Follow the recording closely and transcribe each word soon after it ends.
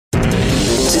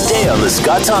weekday on The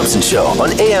Scott Thompson Show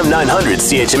on AM 900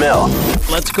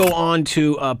 CHML. Let's go on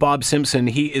to Bob Simpson.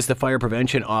 He is the fire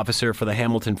prevention officer for the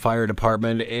Hamilton Fire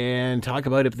Department and talk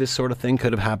about if this sort of thing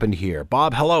could have happened here.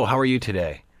 Bob, hello. How are you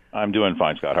today? I'm doing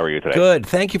fine, Scott. How are you today? Good.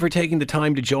 Thank you for taking the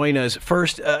time to join us.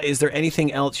 First, is there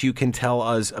anything else you can tell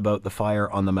us about the fire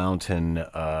on the mountain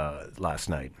last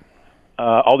night?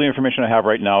 All the information I have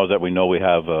right now is that we know we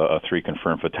have 3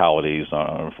 confirmed fatalities.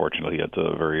 Unfortunately, it's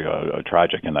very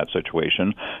tragic in that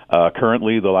situation.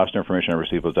 Currently, the last information I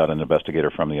received was that an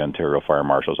investigator from the Ontario Fire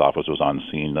Marshal's office was on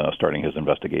scene starting his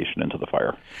investigation into the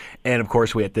fire. And, of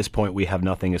course, at this point, we have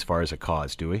nothing as far as a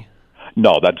cause, do we?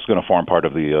 No, that's going to form part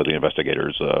of the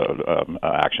investigators'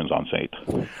 actions on site.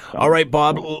 So. All right,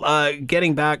 Bob,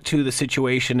 getting back to the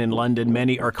situation in London,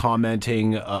 many are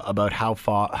commenting about how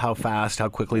fast, how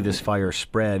quickly this fire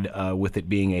spread with it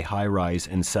being a high-rise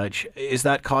and such. Is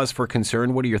that cause for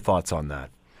concern? What are your thoughts on that?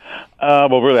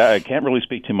 Well, really, I can't really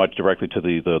speak too much directly to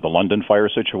the London fire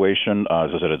situation.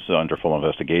 As I said, it's under full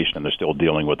investigation, and they're still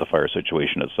dealing with the fire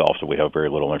situation itself, so we have very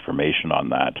little information on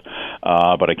that.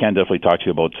 But I can definitely talk to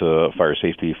you about fire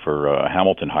safety for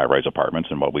Hamilton high-rise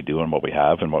apartments and what we do and what we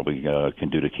have and what we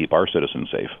can do to keep our citizens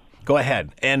safe. Go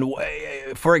ahead. And,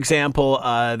 for example,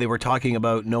 they were talking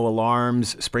about no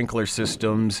alarms, sprinkler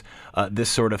systems, this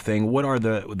sort of thing. What are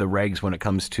the regs when it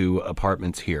comes to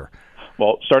apartments here?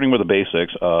 Well, starting with the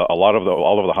basics, all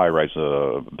of the high-rise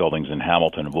buildings in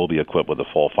Hamilton will be equipped with a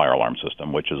full fire alarm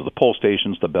system, which is the pull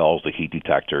stations, the bells, the heat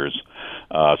detectors.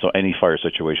 So any fire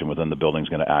situation within the building is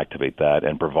going to activate that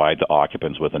and provide the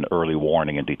occupants with an early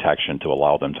warning and detection to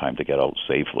allow them time to get out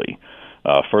safely.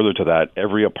 Further to that,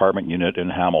 every apartment unit in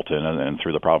Hamilton and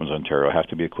through the province of Ontario has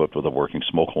to be equipped with a working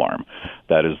smoke alarm.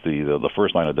 That is the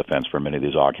first line of defense for many of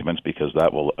these occupants, because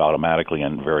that will automatically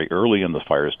and very early in the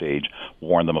fire stage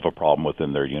warn them of a problem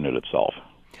within their unit itself.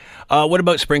 What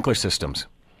about sprinkler systems?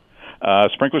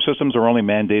 Sprinkler systems are only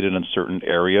mandated in certain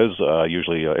areas,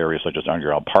 usually areas such as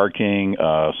underground parking,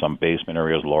 some basement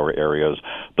areas, lower areas.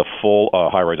 The full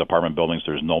high-rise apartment buildings,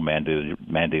 there's no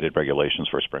mandated regulations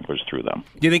for sprinklers through them.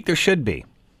 Do you think there should be?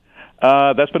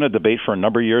 That's been a debate for a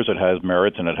number of years. It has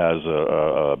merits and it has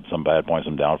some bad points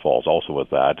and downfalls also with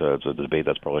that. It's a debate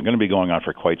that's probably going to be going on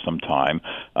for quite some time.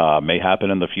 May happen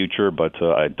in the future, but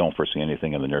I don't foresee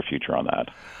anything in the near future on that.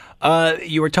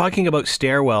 You were talking about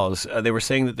stairwells. They were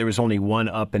saying that there was only one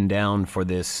up and down for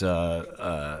this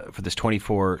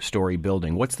 24-story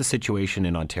building. What's the situation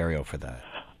in Ontario for that?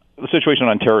 The situation in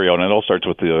Ontario, and it all starts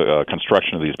with the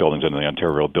construction of these buildings in the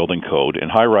Ontario Building Code. In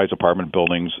high-rise apartment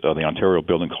buildings, the Ontario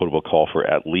Building Code will call for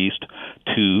at least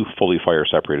 2 fully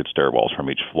fire-separated stairwells from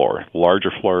each floor.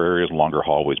 Larger floor areas, longer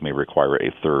hallways may require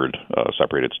a third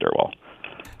separated stairwell.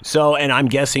 So, and I'm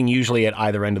guessing usually at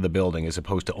either end of the building as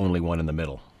opposed to only one in the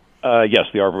middle. Yes,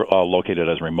 they are located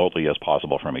as remotely as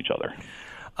possible from each other.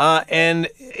 And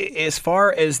as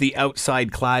far as the outside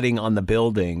cladding on the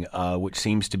building, which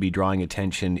seems to be drawing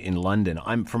attention in London,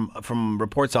 from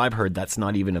reports I've heard that's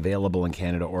not even available in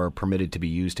Canada or permitted to be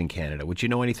used in Canada. Would you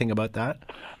know anything about that?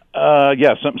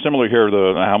 Yeah, similar here,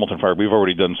 the Hamilton Fire, we've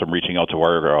already done some reaching out to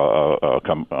our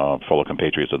fellow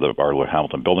compatriots of our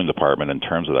Hamilton Building Department in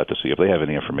terms of that to see if they have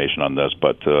any information on this.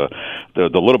 But the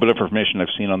little bit of information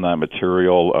I've seen on that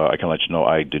material, I can let you know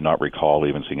I do not recall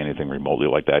even seeing anything remotely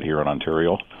like that here in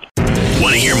Ontario.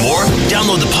 Want to hear more?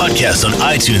 Download the podcast on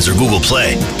iTunes or Google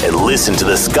Play and listen to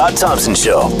The Scott Thompson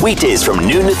Show weekdays from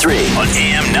noon to 3 on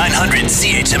AM 900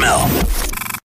 CHML.